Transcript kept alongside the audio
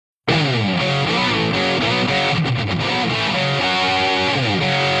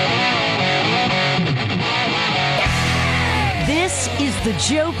The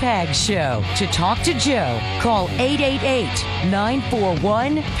Joe Pags Show. To talk to Joe, call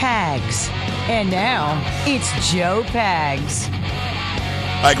 888-941-PAGS. And now, it's Joe Pags.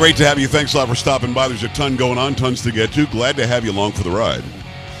 Hi, great to have you. Thanks a lot for stopping by. There's a ton going on, tons to get to. Glad to have you along for the ride.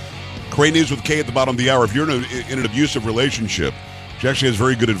 Great news with Kay at the bottom of the hour. If you're in an abusive relationship, she actually has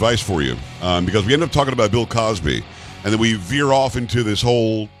very good advice for you, because we end up talking about Bill Cosby, and then we veer off into this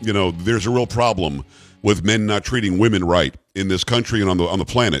whole, there's a real problem with men not treating women right in this country and on the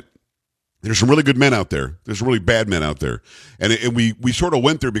planet. There's some really good men out there. There's some really bad men out there. And we sort of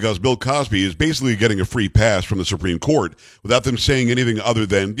went there because Bill Cosby is basically getting a free pass from the Supreme Court without them saying anything other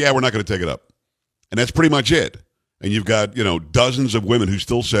than, yeah, we're not going to take it up. And that's pretty much it. And you've got, dozens of women who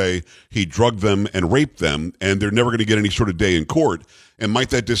still say he drugged them and raped them, and they're never going to get any sort of day in court. And might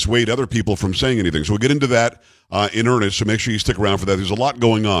that dissuade other people from saying anything? So we'll get into that in earnest, so make sure you stick around for that. There's a lot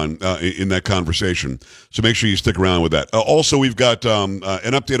going on in that conversation, so make sure you stick around with that. Also, we've got an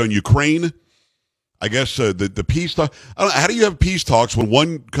update on Ukraine. I guess the peace talk. I don't know, how do you have peace talks when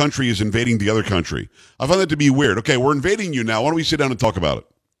one country is invading the other country? I find that to be weird. Okay, we're invading you now. Why don't we sit down and talk about it?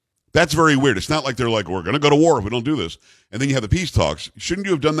 That's very weird. It's not like they're like, we're going to go to war if we don't do this. And then you have the peace talks. Shouldn't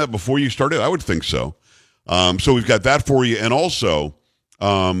you have done that before you started? I would think so. So we've got that for you. And also,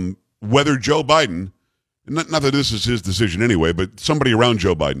 whether Joe Biden, not that this is his decision anyway, but somebody around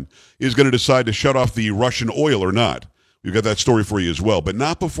Joe Biden is going to decide to shut off the Russian oil or not. We've got that story for you as well. But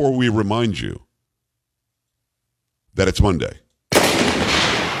not before we remind you that it's Monday.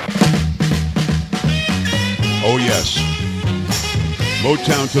 Oh, yes.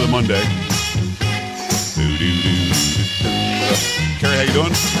 Motown to the Monday. Carrie, how you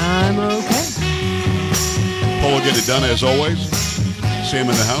doing? I'm okay. Polo getting it done as always. Sam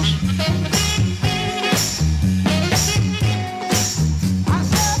in the house.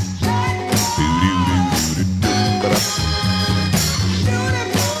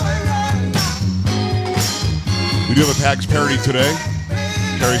 We do have a PAGS parody today.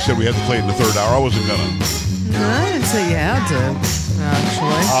 Carrie said we had to play it in the third hour. I wasn't gonna. No, I didn't say you had to,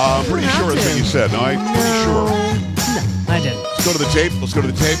 actually. I'm pretty sure that's what you said. No, I'm pretty sure. No, I didn't. Let's go to the tape.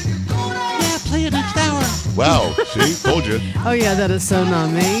 Yeah, play it next hour. Wow, see? Told you. Oh, yeah, that is so not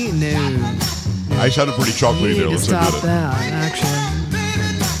me. No. I sounded pretty chocolatey there. You need Let's to look stop at it. that, actually.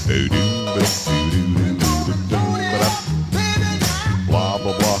 Blah,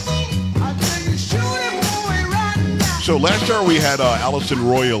 blah, blah. So last hour we had Allison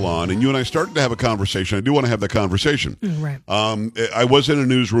Royal on, and you and I started to have a conversation. I do want to have that conversation. Right. I was in a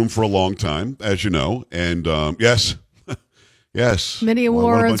newsroom for a long time, as you know, and yes. Yes. Many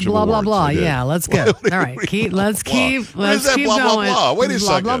awards, blah, blah, blah. Yeah, let's go. All right. Let's keep blah, going. blah, blah? Wait a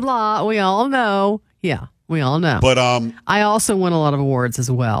second. Blah, blah, blah. We all know. Yeah, we all know. But I also won a lot of awards as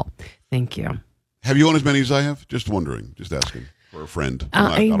well. Thank you. Have you won as many as I have? Just wondering. Just asking for a friend.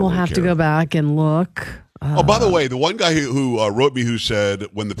 I will really have care. to go back and look. Oh, by the way, the one guy who wrote me who said,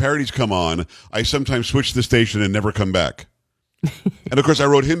 when the parodies come on, I sometimes switch the station and never come back. And, of course, I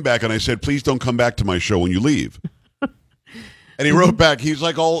wrote him back and I said, please don't come back to my show when you leave. And he wrote back, he's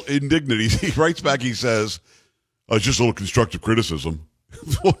like all indignant. He writes back, he says, oh, it's just a little constructive criticism.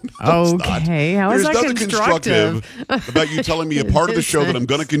 No, okay, how is that nothing constructive about you telling me a part of the show that I'm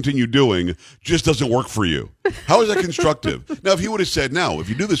going to continue doing just doesn't work for you. How is that constructive? Now, if he would have said, now, if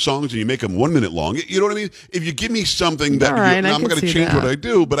you do the songs and you make them 1 minute long, you know what I mean? If you give me something that right, now I'm going to change what I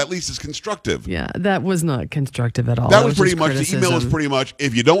do, but at least it's constructive. Yeah, that was not constructive at all. That was pretty much, criticism. The email was pretty much,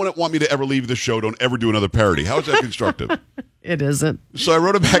 if you don't want me to ever leave the show, don't ever do another parody. How is that constructive? It isn't. So I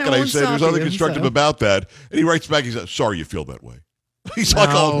wrote him back and I said, there's nothing constructive about that. And he writes back, he says, sorry you feel that way. He's like,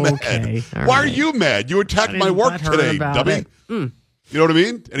 all mad. Why are you mad? You attacked my work today, dummy. You know what I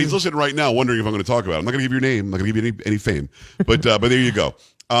mean? And he's listening right now, wondering if I'm going to talk about it. I'm not going to give you your name. I'm not going to give you any fame. But there you go.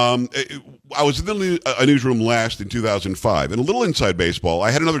 I was in a newsroom last in 2005. And a little inside baseball,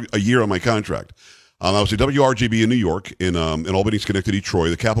 I had a year on my contract. I was at WRGB in New York, in Albany, Schenectady, Troy,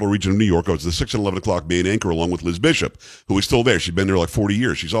 the capital region of New York. I was the 6 and 11 o'clock main anchor along with Liz Bishop, who is still there. She's been there like 40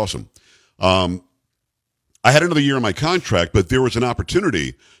 years. She's awesome. I had another year on my contract, but there was an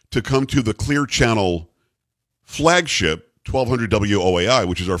opportunity to come to the Clear Channel flagship, 1200 WOAI,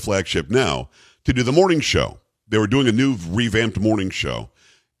 which is our flagship now, to do the morning show. They were doing a new revamped morning show.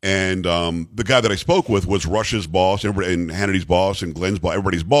 And the guy that I spoke with was Rush's boss, and Hannity's boss, and Glenn's boss,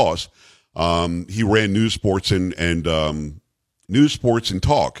 everybody's boss. He ran news, sports, and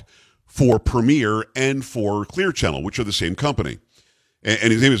talk for Premiere and for Clear Channel, which are the same company.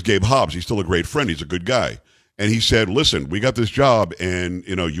 And his name is Gabe Hobbs. He's still a great friend. He's a good guy. And he said, listen, we got this job, and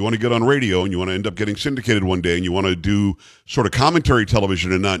you want to get on radio, and you want to end up getting syndicated one day, and you want to do sort of commentary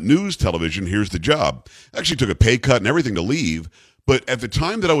television and not news television, here's the job. Actually took a pay cut and everything to leave, But at the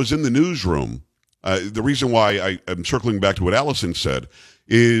time that I was in the newsroom, the reason why I'm circling back to what Allison said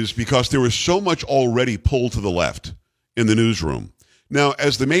is because there was so much already pulled to the left in the newsroom. Now,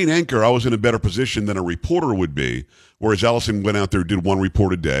 as the main anchor, I was in a better position than a reporter would be, whereas Allison went out there and did one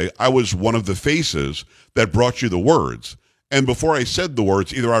report a day. I was one of the faces that brought you the words. And before I said the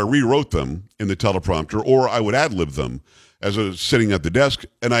words, either I rewrote them in the teleprompter or I would ad-lib them as I was sitting at the desk,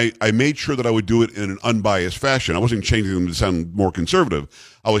 and I made sure that I would do it in an unbiased fashion. I wasn't changing them to sound more conservative.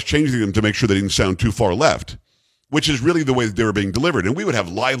 I was changing them to make sure they didn't sound too far left, which is really the way that they were being delivered. And we would have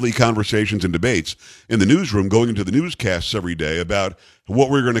lively conversations and debates in the newsroom going into the newscasts every day about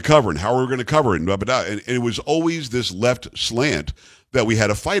what we were going to cover and how we were going to cover it. And, blah, blah, blah. And it was always this left slant that we had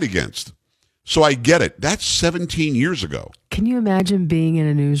to fight against. So I get it. That's 17 years ago. Can you imagine being in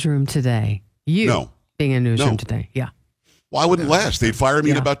a newsroom today? No. Being in a newsroom today. Yeah. Well, I wouldn't last. They'd fire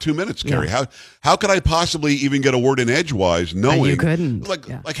me in about 2 minutes, Carrie. How could I possibly even get a word in edgewise knowing? You couldn't.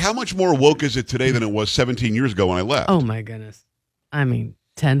 Like how much more woke is it today than it was 17 years ago when I left? Oh, my goodness. I mean,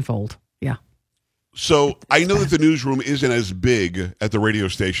 tenfold. Yeah. So I know that the newsroom isn't as big at the radio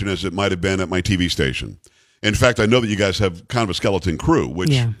station as it might have been at my TV station. In fact, I know that you guys have kind of a skeleton crew, which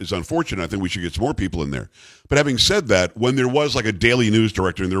is unfortunate. I think we should get some more people in there. But having said that, when there was like a daily news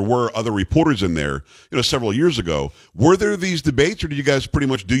director and there were other reporters in there, several years ago, were there these debates or did you guys pretty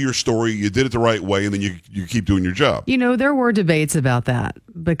much do your story, you did it the right way, and then you keep doing your job? There were debates about that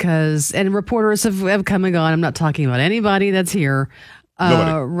and reporters have come and gone. I'm not talking about anybody that's here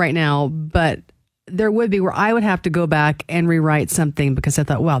right now, but there would be where I would have to go back and rewrite something because I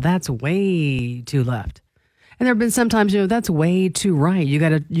thought, wow, that's way too left. And there have been sometimes, that's way too right. You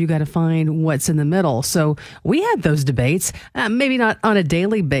gotta find what's in the middle. So we had those debates, maybe not on a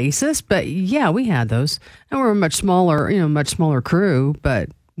daily basis, but yeah, we had those. And we're a much smaller crew, but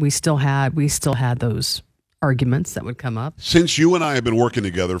we still had those arguments that would come up. Since you and I have been working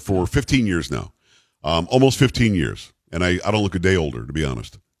together for 15 years now, almost 15 years, and I don't look a day older, to be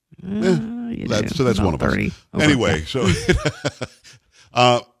honest. So that's one of 30, us. Anyway, so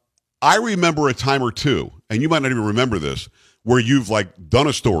I remember a time or two, and you might not even remember this, where you've done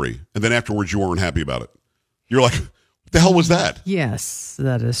a story, and then afterwards you weren't happy about it. You're like, what the hell was that? Yes,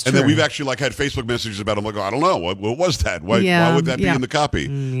 that is true. And then we've actually had Facebook messages about it. I'm like, I don't know. What was that? Why would that be in the copy?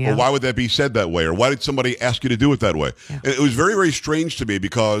 Or why would that be said that way? Or why did somebody ask you to do it that way? Yeah. And it was very, very strange to me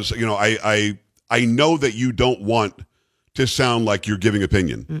because, I know that you don't want to sound like you're giving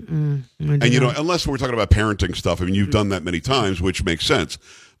opinion. And, unless we're talking about parenting stuff, you've done that many times, which makes sense.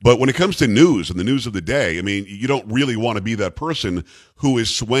 But when it comes to news and the news of the day, you don't really want to be that person who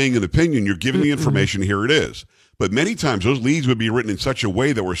is swaying an opinion. You're giving the information, here it is. But many times those leads would be written in such a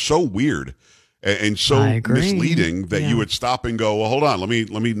way that were so weird and so misleading that you would stop and go, well, hold on, let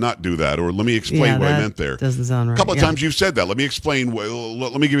me not do that, or let me explain what I meant there. Doesn't sound right. A couple of times you've said that. Let me explain.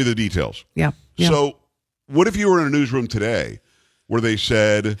 Let me give you the details. Yeah. So what if you were in a newsroom today where they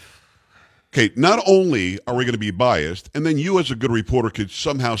said, okay, not only are we going to be biased, and then you as a good reporter could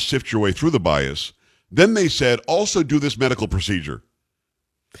somehow sift your way through the bias, then they said, also do this medical procedure.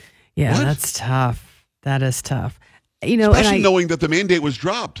 Yeah, that's tough. That is tough. Especially knowing that the mandate was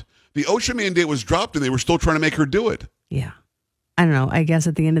dropped. The OSHA mandate was dropped, and they were still trying to make her do it. Yeah. I don't know. I guess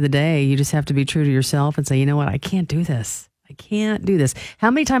at the end of the day, you just have to be true to yourself and say, you know what? I can't do this. I can't do this.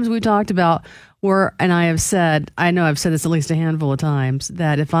 How many times have we talked about and I've said this at least a handful of times,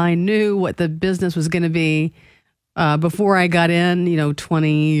 that if I knew what the business was going to be before I got in,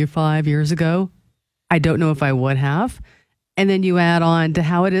 25 years ago, I don't know if I would have. And then you add on to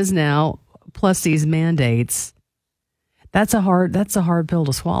how it is now, plus these mandates. That's a hard pill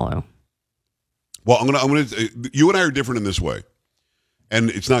to swallow. Well, I'm gonna. You and I are different in this way,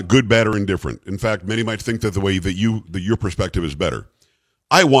 and it's not good, bad, or indifferent. In fact, many might think that the way that your perspective is better.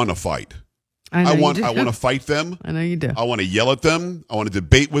 I want to fight. I want to fight them. I know you do. I want to yell at them. I want to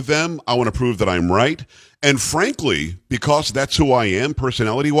debate with them. I want to prove that I'm right. And frankly, because that's who I am,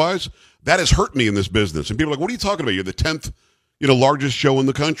 personality-wise, that has hurt me in this business. And people are like, "What are you talking about? You're the 10th, largest show in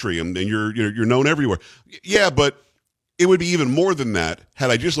the country, and you're known everywhere." Yeah, but it would be even more than that had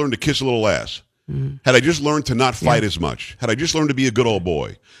I just learned to kiss a little ass. Had I just learned to not fight as much. Had I just learned to be a good old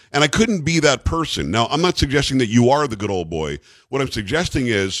boy. And I couldn't be that person. Now, I'm not suggesting that you are the good old boy. What I'm suggesting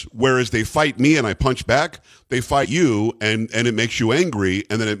is, whereas they fight me and I punch back, they fight you and it makes you angry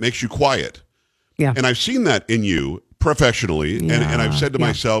and then it makes you quiet. Yeah. And I've seen that in you professionally. And I've said to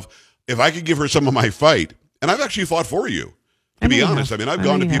myself, if I could give her some of my fight, and I've actually fought for you, to be honest. I've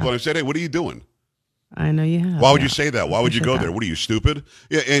gone to people and I've said, hey, what are you doing? I know you have. Why would you say that? Why would you go there? What are you, stupid?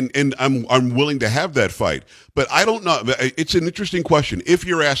 Yeah, and I'm willing to have that fight. But I don't know. It's an interesting question. If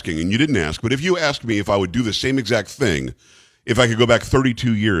you're asking, and you didn't ask, but if you ask me if I would do the same exact thing if I could go back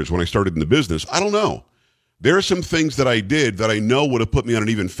 32 years when I started in the business, I don't know. There are some things that I did that I know would have put me on an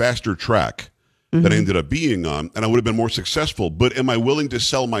even faster track that I ended up being on, and I would have been more successful. But am I willing to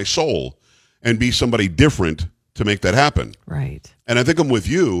sell my soul and be somebody different to make that happen? Right. And I think I'm with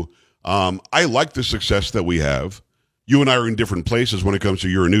you. I like the success that we have. You and I are in different places when it comes to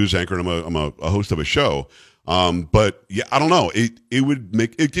you're a news anchor and I'm a host of a show. But yeah, I don't know. It would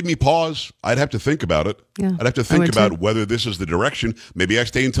give me pause. I'd have to think about it. Yeah, I'd have to think about whether this is the direction. Maybe I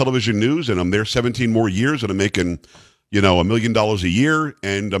stay in television news and I'm there 17 more years and I'm making, $1 million a year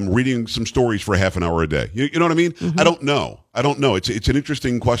and I'm reading some stories for half an hour a day. You know what I mean? I don't know. It's an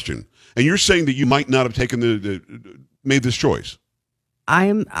interesting question. And you're saying that you might not have taken made this choice.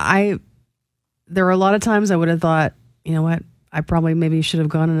 There were a lot of times I would have thought, you know what, I probably maybe should have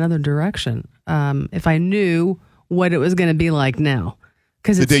gone another direction if I knew what it was going to be like now.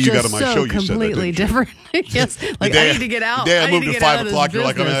 Because it's you just got on my so show, you completely said that, different. Yes, like I need to get out. The day I moved to to get 5 o'clock, you're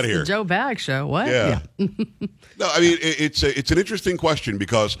like, I'm out of here. The Joe Bag Show. What? Yeah. No, I mean, it's an interesting question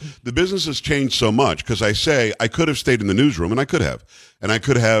because the business has changed so much. Because I say I could have stayed in the newsroom, and I could have,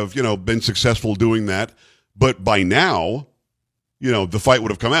 been successful doing that. But by now, the fight would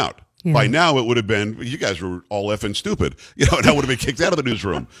have come out. Yeah. By now, it would have been, you guys were all effing stupid. And I would have been kicked out of the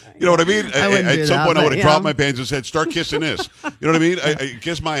newsroom. You know what I mean? At some point, I would have dropped my pants and said, start kissing this. You know what I mean? I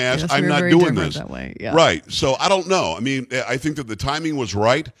kiss my ass. I'm not doing this. That way. Yeah. Right. So I don't know. I mean, I think that the timing was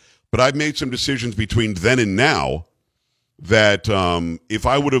right, but I've made some decisions between then and now that if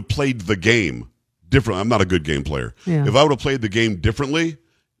I would have played the game differently, I'm not a good game player. Yeah. If I would have played the game differently,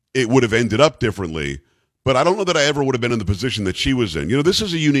 it would have ended up differently. But I don't know that I ever would have been in the position that she was in. This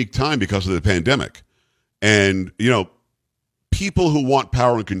is a unique time because of the pandemic. And, people who want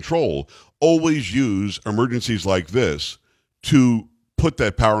power and control always use emergencies like this to put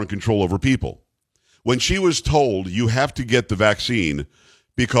that power and control over people. When she was told, you have to get the vaccine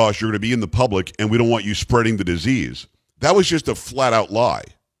because you're going to be in the public and we don't want you spreading the disease, that was just a flat-out lie.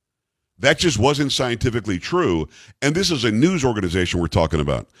 That just wasn't scientifically true. And this is a news organization we're talking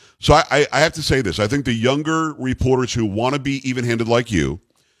about. So I have to say this. I think the younger reporters who want to be even-handed like you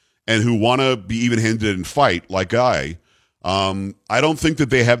and who want to be even-handed and fight like I don't think that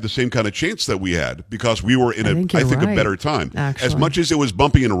they have the same kind of chance that we had because we were in a better time. Actually. As much as it was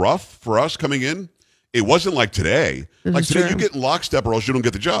bumpy and rough for us coming in, it wasn't like today. Like today, you get in lockstep or else you don't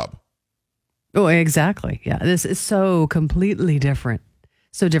get the job. Oh, exactly. Yeah, this is so completely different.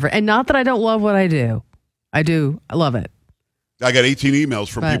 So different. And not that I don't love what I do. I do. I love it. I got 18 emails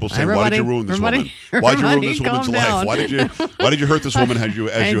from people saying, why did you ruin this woman? Why did you ruin this woman's life? Why did you hurt this woman as you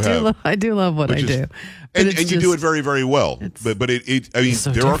have? I do love what I do. And you do it very, very well. But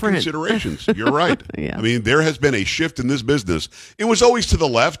there are considerations. You're right. Yeah. I mean, there has been a shift in this business. It was always to the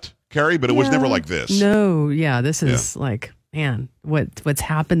left, Carrie, but it was never like this. No, this is like, man, what's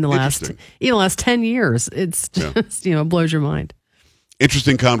happened the last 10 years. It's just, it blows your mind.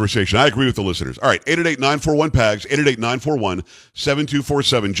 Interesting conversation. I agree with the listeners. All right, 888-941-PAGS, 888-941-7247,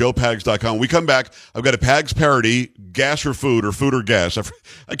 joepags.com. When we come back, I've got a PAGS parody, gas or food or gas.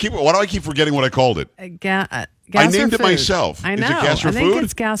 Why do I keep forgetting what I called it? Gas I named it myself. I know. Is it gas or I think food?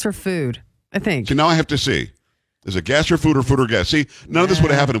 it's gas or food. I think. So now I have to see. Is it gas or food or gas? See, none of this would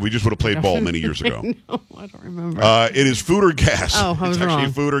have happened if we just would have played ball many years ago. No, I don't remember. It is food or gas. Oh, I was It's actually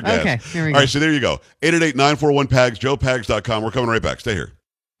wrong. food or gas. Okay, here we go. All right, so there you go. 888-941-PAGS, joepags.com. We're coming right back. Stay here.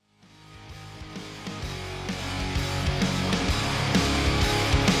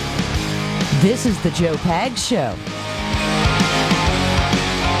 This is the Joe Pags Show.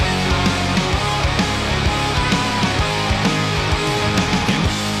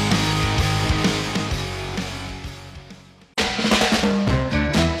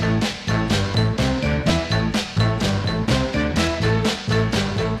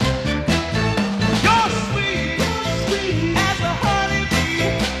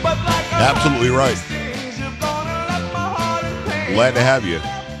 Absolutely right. Glad to have you.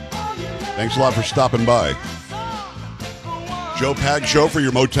 Thanks a lot for stopping by. Joe Pags Show for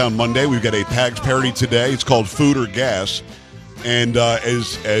your Motown Monday. We've got a Pags parody today. It's called Food or Gas. And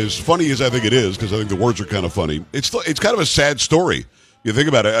as funny as I think it is, because I think the words are kind of funny, it's kind of a sad story. You think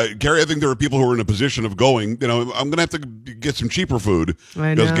about it. Gary, I think there are people who are in a position of going, I'm going to have to get some cheaper food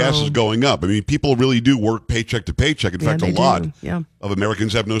because gas is going up. I mean, people really do work paycheck to paycheck. In fact, a lot of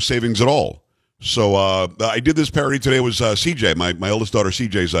Americans have no savings at all. So I did this parody today. It was CJ, my oldest daughter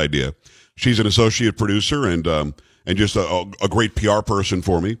CJ's idea. She's an associate producer and just a great PR person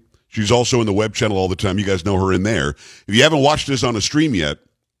for me. She's also in the web channel all the time. You guys know her in there. If you haven't watched this on a stream yet,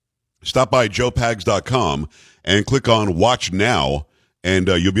 stop by joepags.com and click on Watch Now, and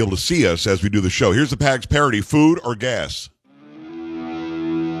you'll be able to see us as we do the show. Here's the Pags parody, Food or Gas.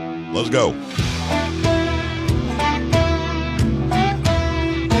 Let's go.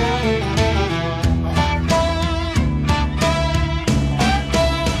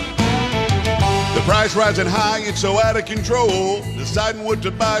 The price rising high, it's so out of control. Deciding what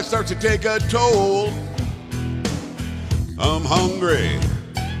to buy starts to take a toll. I'm hungry.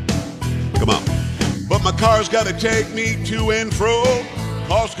 Come on. But my car's gotta take me to and fro.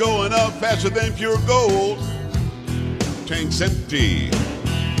 Costs going up faster than pure gold. Tank's empty.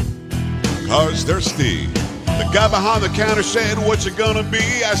 Car's thirsty. The guy behind the counter said, "What's it gonna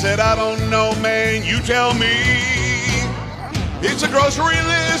be?" I said, "I don't know, man, you tell me." It's a grocery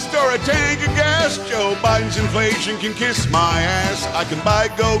list or a tank of gas. Joe Biden's inflation can kiss my ass. I can buy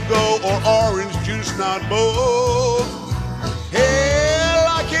Go-Go or orange juice, not both. Hell,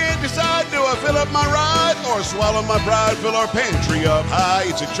 I can't decide. Do I fill up my ride or swallow my pride? Fill our pantry up high.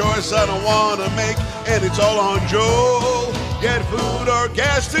 It's a choice I don't want to make, and it's all on Joe. Get food or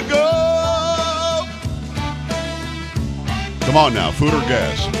gas to go. Come on now, food or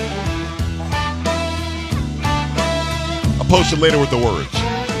gas. I'll post it later with the words.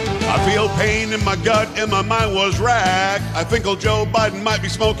 I feel pain in my gut and my mind was racked. I think old Joe Biden might be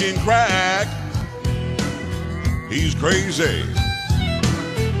smoking crack. He's crazy.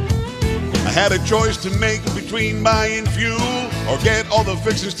 I had a choice to make between buying fuel or get all the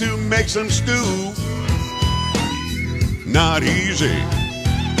fixings to make some stew. Not easy.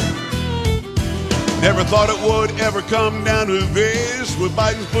 Never thought it would ever come down to this, with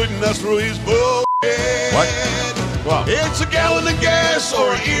Biden putting us through his bullshit. What? Wow. It's a gallon of gas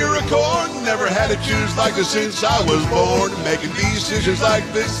or an ear of corn. Never had to choose like this since I was born. Making decisions like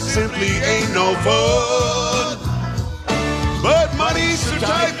this simply ain't no fun. But money's so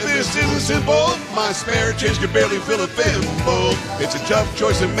tight, this isn't simple. My spare change can barely fill a thimble. It's a tough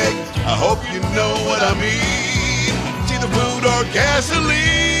choice to make. I hope you know what I mean. It's either food or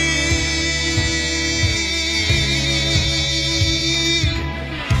gasoline.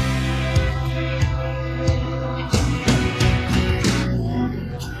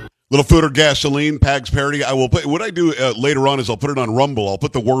 Little food or gasoline, Pags parody. I will put what I do later on is I'll put it on Rumble. I'll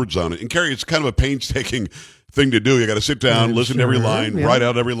put the words on it. And Carrie, it's kind of a painstaking thing to do. You got to sit down, listen to every line, write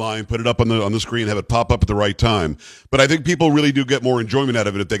out every line, put it up on the screen, have it pop up at the right time. But I think people really do get more enjoyment out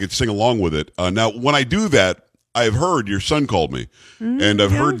of it if they could sing along with it. Now, when I do that, I've heard your son called me, and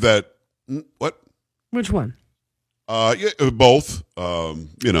I've heard that. What? Which one? Yeah, both.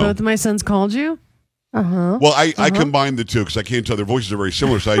 You know, both of my sons called you. Well, I combine the two because I can't tell their voices are very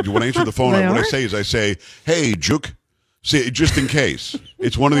similar. So when I answer the phone, what I say is I say, "Hey, Juke," see, just in case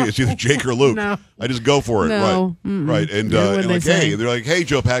it's one of the, it's either Jake or Luke. No. I just go for it, No. right? And like, hey, they're like, "Hey,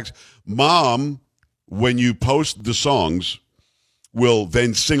 Joe Pags, Mom, when you post the songs, will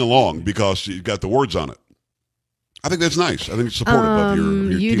then sing along because you got the words on it." I think that's nice. I think it's supportive of your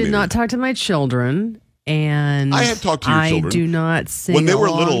You teenager. did not talk to my children. And I have talked to your children. I do not sing when they were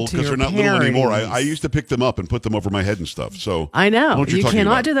along little, to because your they're not little anymore. parodies. I used to pick them up and put them over my head and stuff. So I know you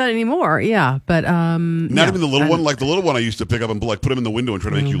cannot do that anymore. Yeah, but not even the little one. Like the little one, I used to pick up and like put him in the window and try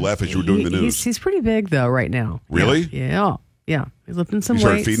to make you laugh as you were doing the news. He's pretty big though right now. Really? Yeah. He's lifting some You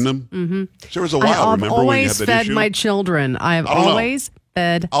started weights. feeding them. Mm-hmm. So there was a while. I've Remember when you had always that fed issue? my children. I have I don't know. always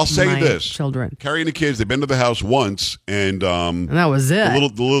fed. I'll say my this: children. Carrie and the kids, they've been to the house once, and And that was it. the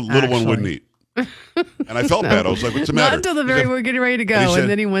little one wouldn't eat. And I felt bad. I was like, "What's the matter?" Not until the very we're getting ready to go, and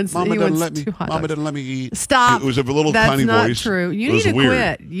then he wants Mama two hot Mama dogs. didn't let me eat. Stop. It was a little That's tiny not voice. true. You It was need to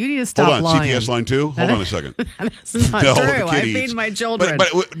weird. quit. You need to stop Hold on, lying. CTS line 2? Hold on a second. That's not No, true. the I kid feed eats. my children.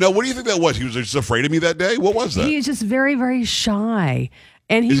 But no, what do you think that was? He was just afraid of me that day? What was that? He is just very, very shy.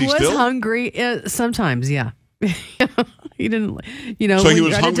 And Is he he was still? hungry sometimes, yeah. He didn't, So he we was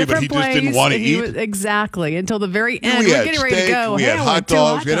were at a hungry, but he different just didn't place, want to and he eat? was- exactly. Until the very end. We We're had getting ready to steak, go. we Hey, had I hot want two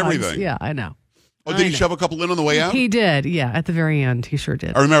dogs, we had dogs. everything. Yeah, I know. Oh, did he shove a couple in on the way out? He did, yeah. At the very end, he sure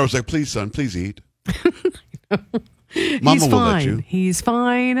did. I remember I was like, "Please, son, please eat." He's Mama will let fine. you. He's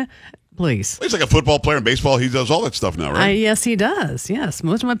fine. Please. He's like a football player in baseball. He does all that stuff now, right? Yes, he does. Yes.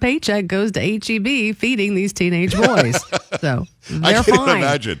 Most of my paycheck goes to HEB feeding these teenage boys. So I they're can't fine.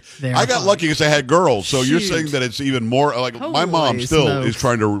 imagine. They're I got fine. lucky because I had girls. So you're Shoot. saying that it's even more like my mom Holy still smokes. is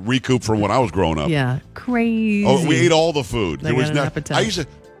trying to recoup from when I was growing up. Yeah. Crazy. Oh, we ate all the food. They got an appetite. I used to.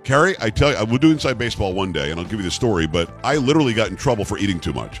 Carrie, I tell you, we'll do Inside Baseball one day, and I'll give you the story. But I literally got in trouble for eating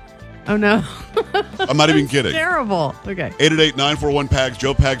too much. Oh, no. I'm not even kidding. Terrible. Okay. 888-941-PAGS,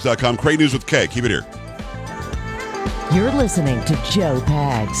 JoePags.com. Crane News with K. Keep it here. You're listening to Joe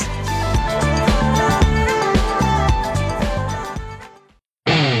Pags.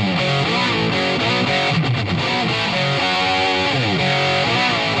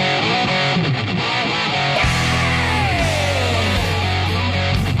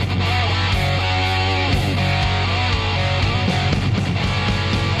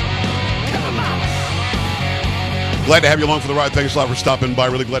 Glad to have you along for the ride. Thanks a lot for stopping by.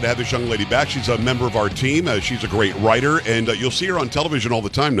 Really glad to have this young lady back. She's a member of our team. She's a great writer, and you'll see her on television all the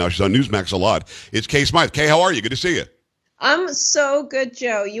time now. She's on Newsmax a lot. It's Kay Smythe. Kay, how are you? Good to see you. I'm so good,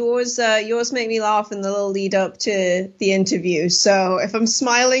 Joe. You always make me laugh in the little lead up to the interview. So if I'm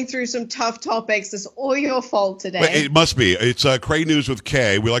smiling through some tough topics, it's all your fault today. Well, it must be. It's Cray News with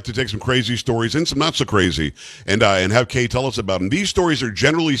Kay. We like to take some crazy stories and some not so crazy, and have Kay tell us about them. These stories are,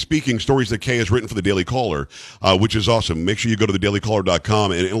 generally speaking, stories that Kay has written for the Daily Caller, which is awesome. Make sure you go to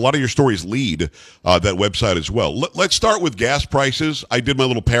thedailycaller.com, and a lot of your stories lead that website as well. Let's start with gas prices. I did my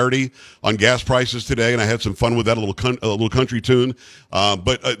little parody on gas prices today, and I had some fun with that, a little country tune.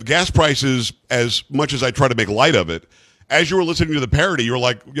 But gas prices, as much as I try to make light of it, as you were listening to the parody, you were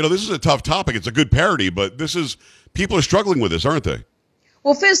like, this is a tough topic. It's a good parody, but people are struggling with this, aren't they?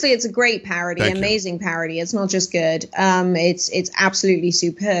 Well, firstly, it's a great parody, amazing parody. It's not just good. It's absolutely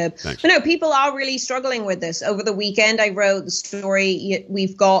superb. Thanks. But no, people are really struggling with this. Over the weekend, I wrote the story.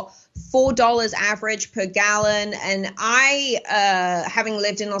 We've got $4 average per gallon. And I, having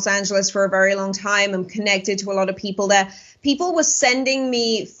lived in Los Angeles for a very long time, am connected to a lot of people there. People were sending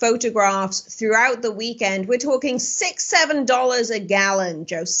me photographs throughout the weekend. We're talking $6-7 a gallon,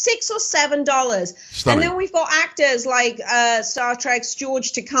 Joe. $6 or $7. Stunning. And then we've got actors like Star Trek's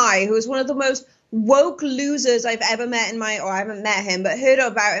George Takei, who is one of the most woke losers I've ever met I haven't met him, but heard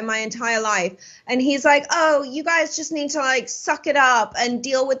about in my entire life. And he's like, oh, you guys just need to suck it up and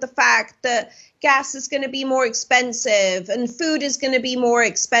deal with the fact that gas is going to be more expensive and food is going to be more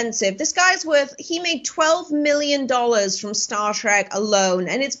expensive. This guy's he made $12 million from Star Trek alone.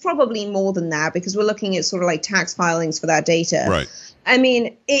 And it's probably more than that because we're looking at sort of tax filings for that data. Right. I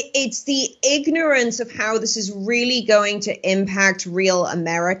mean, it's the ignorance of how this is really going to impact real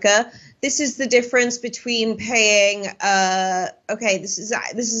America. This is the difference between paying, this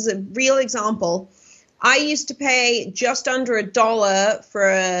is a real example. I used to pay just under $1 for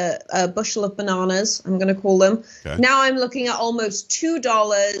a bushel of bananas, I'm going to call them. Okay. Now I'm looking at almost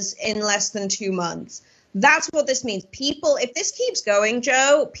 $2 in less than 2 months. That's what this means. People, if this keeps going,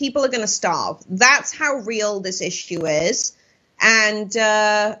 Joe, people are going to starve. That's how real this issue is. And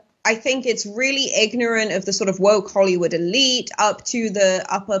I think it's really ignorant of the sort of woke Hollywood elite up to the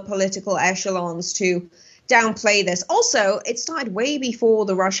upper political echelons to downplay this. Also, it started way before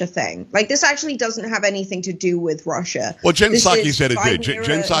the Russia thing. This actually doesn't have anything to do with Russia. Well, Jen Psaki said it did.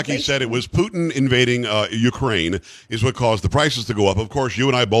 Jen Psaki said it was Putin invading Ukraine is what caused the prices to go up. Of course, you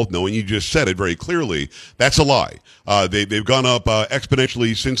and I both know, and you just said it very clearly, that's a lie. They've gone up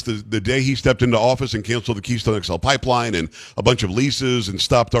exponentially since the day he stepped into office and canceled the Keystone XL pipeline and a bunch of leases and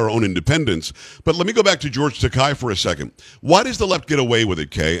stopped our own independence. But let me go back to George Takei for a second. Why does the left get away with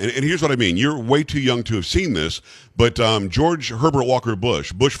it, Kay? And here's what I mean. You're way too young to have seen this, but George Herbert Walker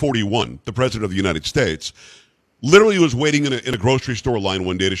Bush 41, the president of the United States, literally was waiting in a grocery store line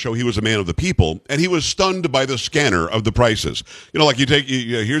one day to show he was a man of the people, and he was stunned by the scanner of the prices.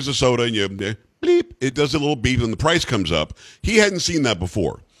 Here's a soda, and you bleep, it does a little beep, and the price comes up. He hadn't seen that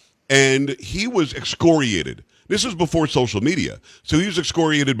before, and he was excoriated. This was before social media. So he was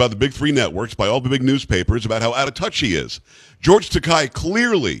excoriated by the big three networks, by all the big newspapers about how out of touch he is. George Takei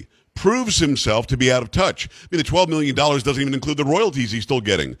clearly proves himself to be out of touch. I mean, the $12 million doesn't even include the royalties he's still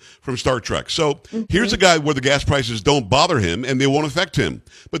getting from Star Trek. So here's a guy where the gas prices don't bother him and they won't affect him,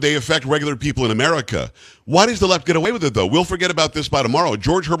 but they affect regular people in America. Why does the left get away with it, though? We'll forget about this by tomorrow.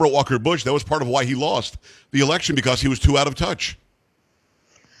 George Herbert Walker Bush, that was part of why he lost the election, because he was too out of touch.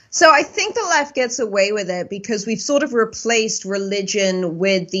 So I think the left gets away with it because we've sort of replaced religion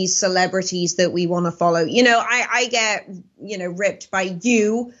with these celebrities that we want to follow. I get, ripped by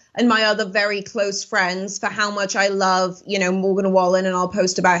you and my other very close friends for how much I love, Morgan Wallen, and I'll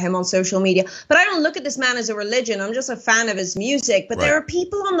post about him on social media. But I don't look at this man as a religion. I'm just a fan of his music. But There are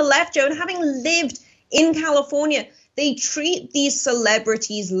people on the left, Joe, and having lived in California, they treat these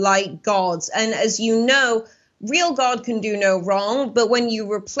celebrities like gods. And as you know, real God can do no wrong, but when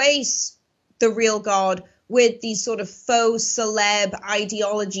you replace the real God with these sort of faux celeb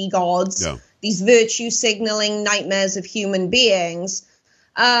ideology gods, these virtue signaling nightmares of human beings,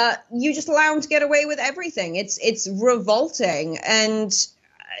 you just allow them to get away with everything. It's revolting. And,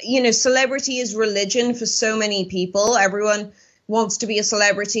 celebrity is religion for so many people. Everyone wants to be a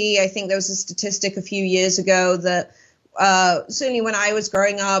celebrity. I think there was a statistic a few years ago that certainly when I was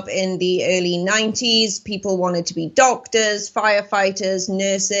growing up in the early 90s, people wanted to be doctors, firefighters,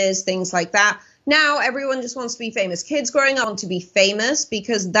 nurses, things like that. Now everyone just wants to be famous. Kids growing up want to be famous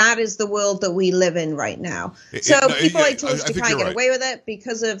because that is the world that we live in right now. So people like George Takei get away with it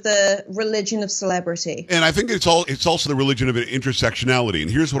because of the religion of celebrity. And I think it's also the religion of intersectionality.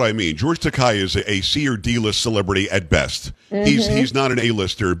 And here's what I mean. George Takei is a C or D list celebrity at best. He's not an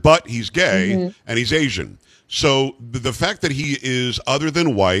A-lister, but he's gay and he's Asian. So the fact that he is other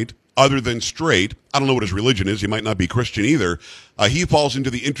than white, other than straight, I don't know what his religion is. He might not be Christian either. He falls into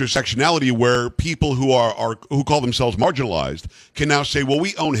the intersectionality where people who call themselves marginalized can now say, well,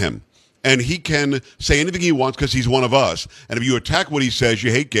 we own him. And he can say anything he wants because he's one of us. And if you attack what he says,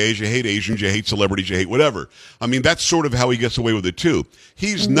 you hate gays, you hate Asians, you hate celebrities, you hate whatever. I mean, that's sort of how he gets away with it, too.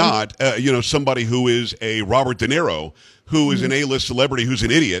 He's not, somebody who is a Robert De Niro, who is an A-list celebrity who's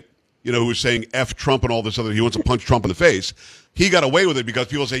an idiot, who is saying F Trump and all this other. He wants to punch Trump in the face. He got away with it because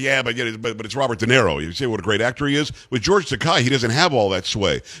people say, but it's Robert De Niro. You say what a great actor he is. With George Takei, he doesn't have all that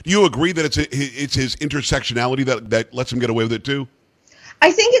sway. Do you agree that it's his intersectionality that lets him get away with it, too?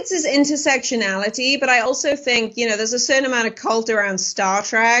 I think it's his intersectionality, but I also think, there's a certain amount of cult around Star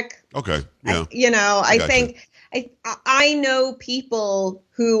Trek. Okay. Yeah. I know people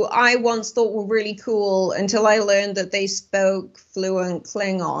who I once thought were really cool until I learned that they spoke fluent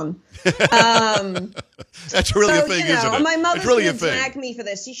Klingon. That's really a thing, isn't it? My mother's really going to drag me for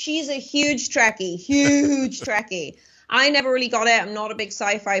this. She's a huge Trekkie. I never really got it. I'm not a big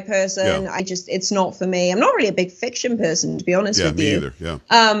sci-fi person. Yeah. It's not for me. I'm not really a big fiction person, to be honest with you. Yeah, me either. Yeah.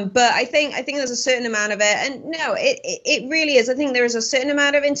 But I think there's a certain amount of it, and no, it really is. I think there is a certain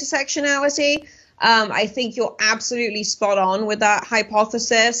amount of intersectionality. I think you're absolutely spot on with that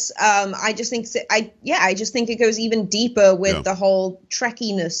hypothesis. I just think it goes even deeper with the whole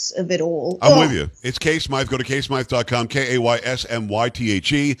trekkiness of it all. I'm with you. It's Kay Smythe. Go to kaysmythe.com,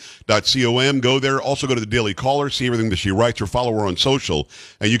 kaysmythe.com. Go there. Also go to the Daily Caller, see everything that she writes, or follow her on social,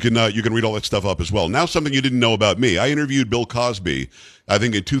 and you can read all that stuff up as well. Now, something you didn't know about me. I interviewed Bill Cosby, I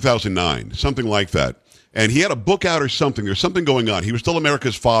think in 2009, something like that. And he had a book out or something. There's something going on. He was still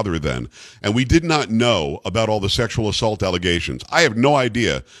America's father then. And we did not know about all the sexual assault allegations. I have no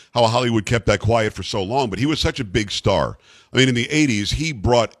idea how Hollywood kept that quiet for so long, but he was such a big star. I mean, in the 80s, he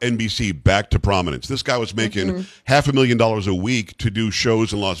brought NBC back to prominence. This guy was making $500,000 a week to do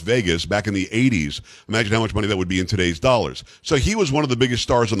shows in Las Vegas back in the 80s. Imagine how much money that would be in today's dollars. So he was one of the biggest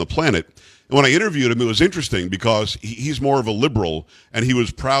stars on the planet. And when I interviewed him, it was interesting because he's more of a liberal, and he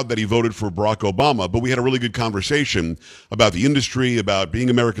was proud that he voted for Barack Obama. But we had a really good conversation about the industry, about being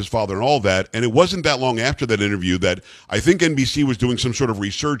America's father and all that. And it wasn't that long after that interview that I think NBC was doing some sort of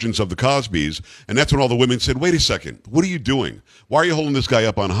resurgence of the Cosbys. And that's when all the women said, wait a second, what are you doing? Why are you holding this guy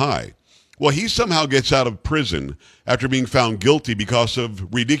up on high? Well, he somehow gets out of prison after being found guilty because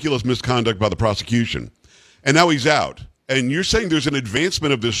of ridiculous misconduct by the prosecution. And now he's out. And you're saying there's an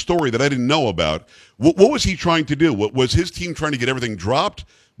advancement of this story that I didn't know about. What was he trying to do? Was his team trying to get everything dropped?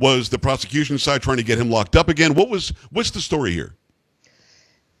 Was the prosecution side trying to get him locked up again? What's the story here?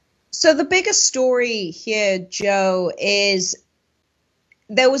 So the biggest story here, Joe, is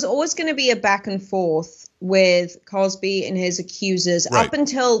there was always going to be a back and forth with Cosby and his accusers up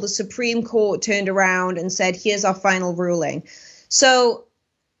until the Supreme Court turned around and said, here's our final ruling. So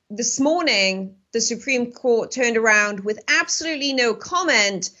this morning, the Supreme Court turned around with absolutely no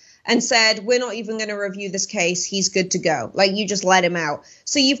comment and said, we're not even going to review this case. He's good to go. Like, you just let him out.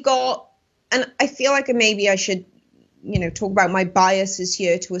 So you've got, and I feel like maybe I should, talk about my biases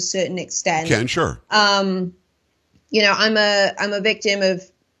here to a certain extent. You can, sure. I'm a victim of,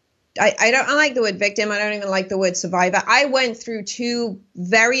 I like the word victim. I don't even like the word survivor. I went through 2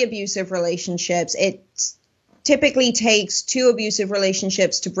 very abusive relationships. It typically takes 2 abusive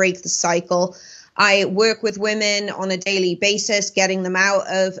relationships to break the cycle. I work with women on a daily basis, getting them out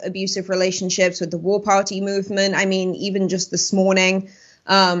of abusive relationships with the War Party movement. I mean, even just this morning,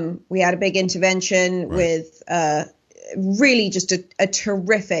 we had a big intervention with really just a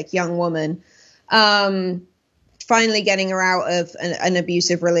terrific young woman. Finally getting her out of an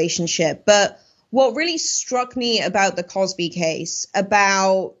abusive relationship. But what really struck me about the Cosby case,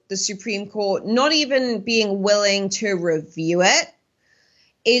 about the Supreme Court not even being willing to review it,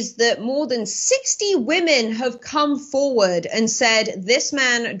 is that more than 60 women have come forward and said, this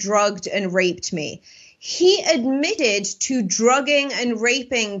man drugged and raped me. He admitted to drugging and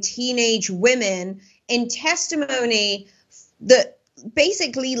raping teenage women in testimony that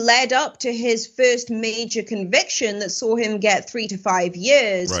basically led up to his first major conviction that saw him get 3 to 5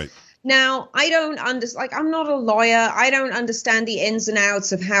 years. Right. Now, I don't understand, I'm not a lawyer. I don't understand the ins and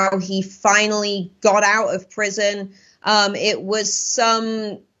outs of how he finally got out of prison. It was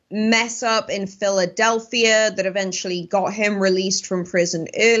some mess up in Philadelphia that eventually got him released from prison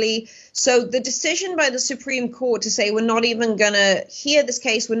early. So the decision by the Supreme Court to say we're not even going to hear this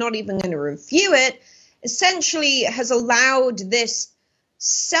case, we're not even going to review it, essentially has allowed this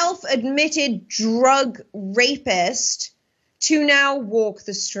self-admitted drug rapist to now walk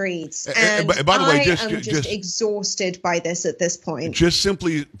the streets. And by the way, I'm just exhausted by this at this point. Just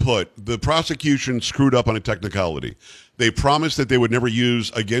simply put, the prosecution screwed up on a technicality. They promised that they would never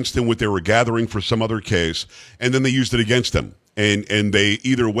use against him what they were gathering for some other case, and then they used it against him. And they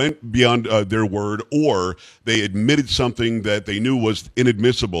either went beyond their word, or they admitted something that they knew was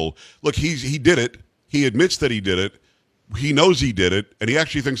inadmissible. Look, he did it. He admits that he did it. He knows he did it, and he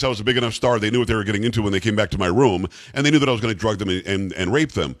actually thinks I was a big enough star. They knew what they were getting into when they came back to my room, and they knew that I was going to drug them and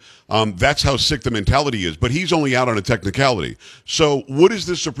rape them. That's how sick the mentality is. But he's only out on a technicality. So what does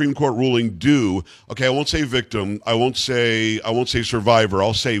this Supreme Court ruling do? Okay, I won't say victim. I won't say survivor.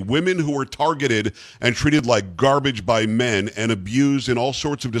 I'll say women who were targeted and treated like garbage by men and abused in all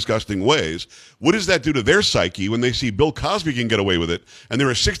sorts of disgusting ways. What does that do to their psyche when they see Bill Cosby can get away with it, and there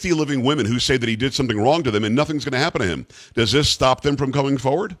are 60 living women who say that he did something wrong to them and nothing's going to happen to him? Does this stop them from coming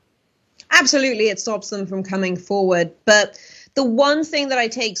forward? Absolutely, it stops them from coming forward. But the one thing that I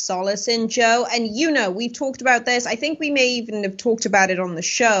take solace in, Joe, and we've talked about this. I think we may even have talked about it on the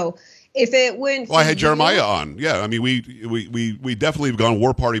show. If it weren't, I had Jeremiah on. Yeah, I mean, we definitely have gone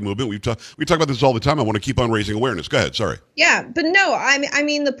war party movement. We talk about this all the time. I want to keep on raising awareness. Go ahead. Sorry. Yeah, but no, I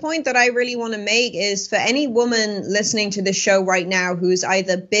mean, the point that I really want to make is for any woman listening to this show right now who's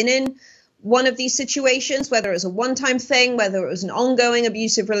either been in one of these situations, whether it was a one-time thing, whether it was an ongoing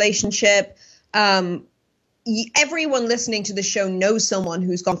abusive relationship, everyone listening to the show knows someone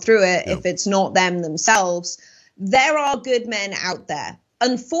who's gone through it. Yep. If it's not them themselves, there are good men out there.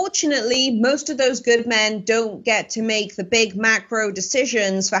 Unfortunately, most of those good men don't get to make the big macro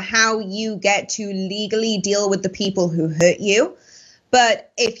decisions for how you get to legally deal with the people who hurt you.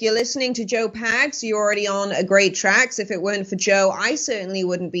 But if you're listening to Joe Pags, you're already on a great track. If it weren't for Joe, I certainly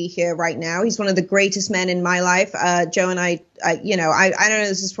wouldn't be here right now. He's one of the greatest men in my life. Joe and I don't know,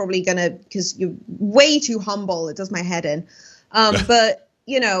 this is probably going to, because you're way too humble. It does my head in. But,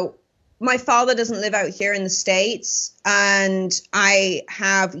 my father doesn't live out here in the States. And I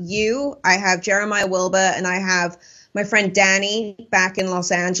have Jeremiah Wilbur, and I have my friend Danny back in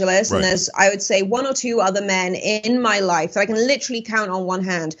Los Angeles. Right. And there's, I would say, one or two other men in my life that I can literally count on one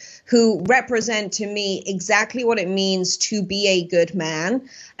hand who represent to me exactly what it means to be a good man.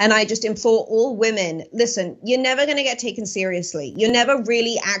 And I just implore all women, listen, you're never going to get taken seriously. You're never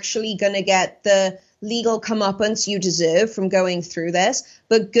really actually going to get the legal comeuppance you deserve from going through this.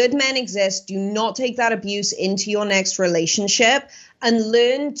 But good men exist. Do not take that abuse into your next relationship, and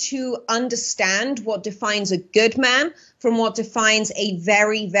learn to understand what defines a good man from what defines a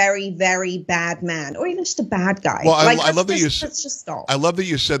very, very, very bad man, or even just a bad guy. Well, I love that let's just stop. I love that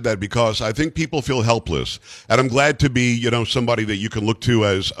you said that, because I think people feel helpless, and I'm glad to be, somebody that you can look to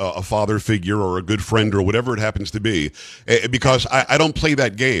as a father figure or a good friend or whatever it happens to be, because I don't play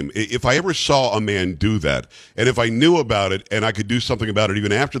that game. If I ever saw a man do that, and if I knew about it and I could do something about it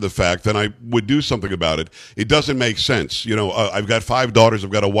even after the fact, then I would do something about it. It doesn't make sense. I've got 5 daughters,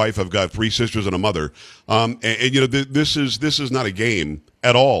 I've got a wife, I've got 3 sisters and a mother, this is not a game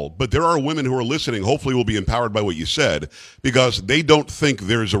at all. But there are women who are listening, hopefully will be empowered by what you said, because they don't think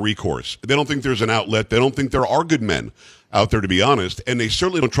there's a recourse. They don't think there's an outlet. They don't think there are good men out there, to be honest, and they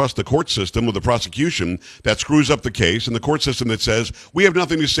certainly don't trust the court system with the prosecution that screws up the case, and the court system that says, we have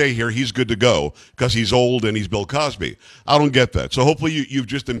nothing to say here, he's good to go because he's old and he's Bill Cosby. I don't get that. So hopefully you've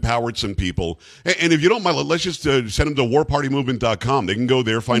just empowered some people. And if you don't mind, let's just send them to warpartymovement.com. They can go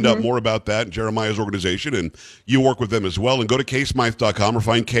there, find out more about that, Jeremiah's organization, and you work with them as well. And go to ksmythe.com or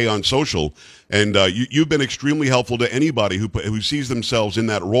find Kay on social. And you've been extremely helpful to anybody who sees themselves in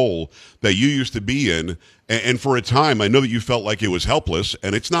that role that you used to be in. And for a time, I know that you felt like it was helpless,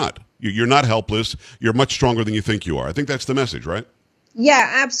 and it's not. You're not helpless. You're much stronger than you think you are. I think that's the message, right? Yeah,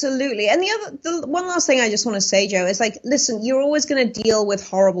 absolutely. And the one last thing I just want to say, Joe, is listen, you're always going to deal with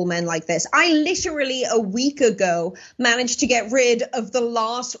horrible men like this. I literally a week ago managed to get rid of the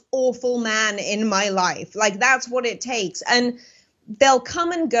last awful man in my life. That's what it takes. And they'll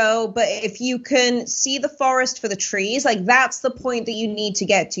come and go, but if you can see the forest for the trees, that's the point that you need to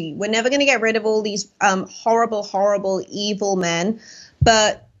get to. We're never going to get rid of all these horrible, horrible, evil men,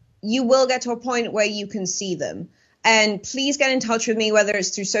 but you will get to a point where you can see them. And please get in touch with me, whether it's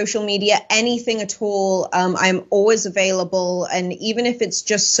through social media, anything at all. I'm always available. And even if it's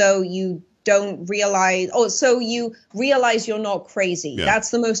just so you don't realize, so you realize you're not crazy. Yeah.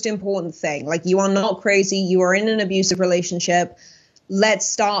 That's the most important thing. You are not crazy. You are in an abusive relationship. let's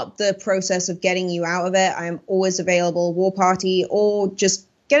start the process of getting you out of it. I'm always available, War Party, or just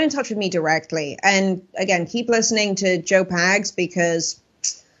get in touch with me directly. And again, keep listening to Joe Pags because,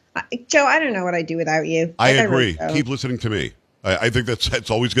 Joe, I don't know what I'd do without you. I agree. Keep listening to me. I think that's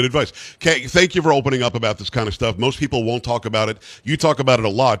always good advice. Okay, thank you for opening up about this kind of stuff. Most people won't talk about it. You talk about it a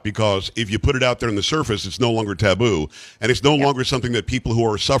lot because if you put it out there in the surface, it's no longer taboo, and it's no longer something that people who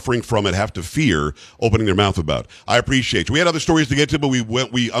are suffering from it have to fear opening their mouth about. I appreciate you. We had other stories to get to, but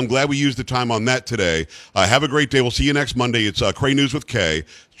I'm glad we used the time on that today. Have a great day. We'll see you next Monday. It's Cray News with Kay.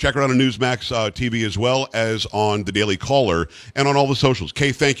 Check her out on Newsmax TV as well as on the Daily Caller and on all the socials.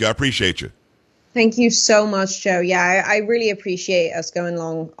 Kay, thank you. I appreciate you. Thank you so much, Joe. Yeah, I really appreciate us going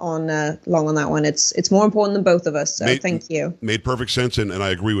long on that one. It's more important than both of us, so thank you. Made perfect sense, and I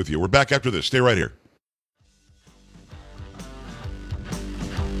agree with you. We're back after this. Stay right here.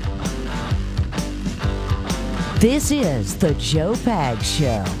 This is the Joe Pags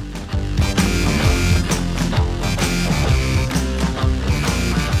Show.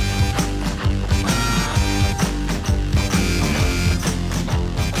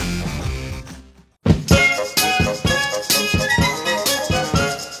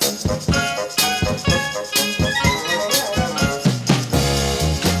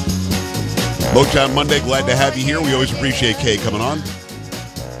 Motown Monday, glad to have you here. We always appreciate Kay coming on.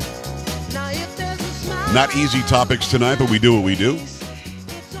 Not easy topics tonight, but we do what we do.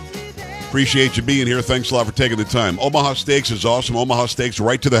 Appreciate you being here. Thanks a lot for taking the time. Omaha Steaks is awesome. Omaha Steaks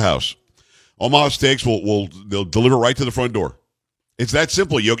right to the house. Omaha Steaks they'll deliver right to the front door. It's that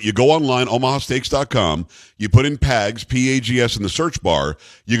simple. You go online, omahasteaks.com. You put in PAGS, P-A-G-S in the search bar.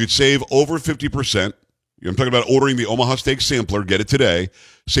 You could save over 50%. I'm talking about ordering the Omaha Steaks sampler. Get it today.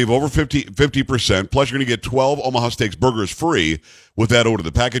 Save over 50%. Plus, you're going to get 12 Omaha Steaks burgers free with that order.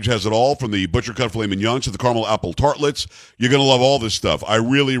 The package has it all, from the butcher cut filet mignons to the caramel apple tartlets. You're going to love all this stuff. I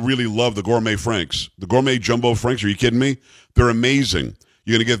really, really love the gourmet franks. The gourmet jumbo franks, are you kidding me? They're amazing.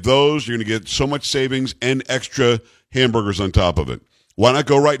 You're going to get those. You're going to get so much savings and extra hamburgers on top of it. Why not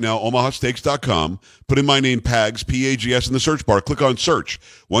go right now, omahasteaks.com, put in my name, PAGS, P-A-G-S, in the search bar, click on search.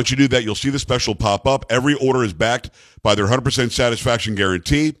 Once you do that, you'll see the special pop up. Every order is backed by their 100% satisfaction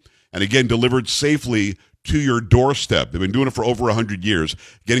guarantee, and again, delivered safely to your doorstep. They've been doing it for over 100 years,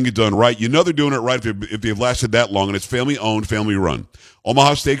 getting it done right. You know they're doing it right if they've lasted that long, and it's family-owned, family-run.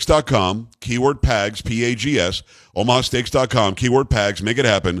 omahasteaks.com, keyword PAGS, P-A-G-S, omahasteaks.com, keyword PAGS, make it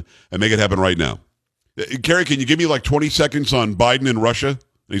happen, and make it happen right now. Carrie, can you give me like 20 seconds on Biden and Russia?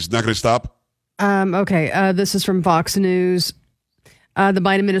 He's not going to stop? Okay. This is from Fox News. The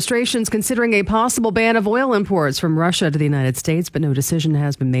Biden administration is considering a possible ban of oil imports from Russia to the United States, but no decision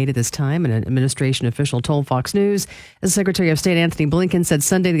has been made at this time. An administration official told Fox News, as Secretary of State Anthony Blinken said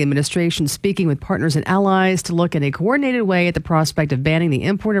Sunday, the administration is speaking with partners and allies to look in a coordinated way at the prospect of banning the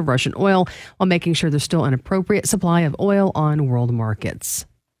import of Russian oil while making sure there's still an appropriate supply of oil on world markets.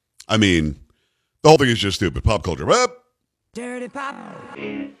 I mean, the whole thing is just stupid. Pop culture. Dirty pop. I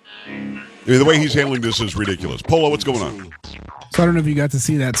mean, the way he's handling this is ridiculous. Polo, what's going on? So I don't know if you got to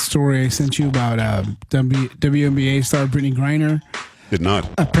see that story I sent you about WNBA star Brittany Griner. Did not.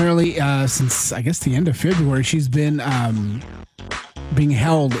 Apparently, since, I guess, the end of February, she's been being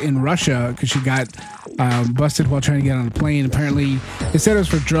held in Russia because she got busted while trying to get on a plane. Apparently, they said it was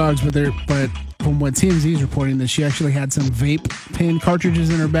for drugs, but from what TMZ is reporting, that she actually had some vape pen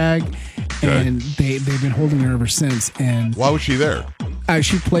cartridges in her bag, and they've been holding her ever since. And why was she there?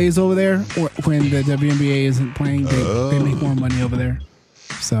 She plays over there when the WNBA isn't playing. They make more money over there.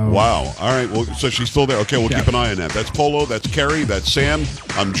 So wow. All right. Well, so she's still there. Okay, we'll keep an eye on that. That's Polo. That's Carrie. That's Sam.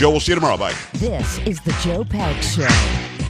 I'm Joe. We'll see you tomorrow. Bye. This is the Joe Pags Show.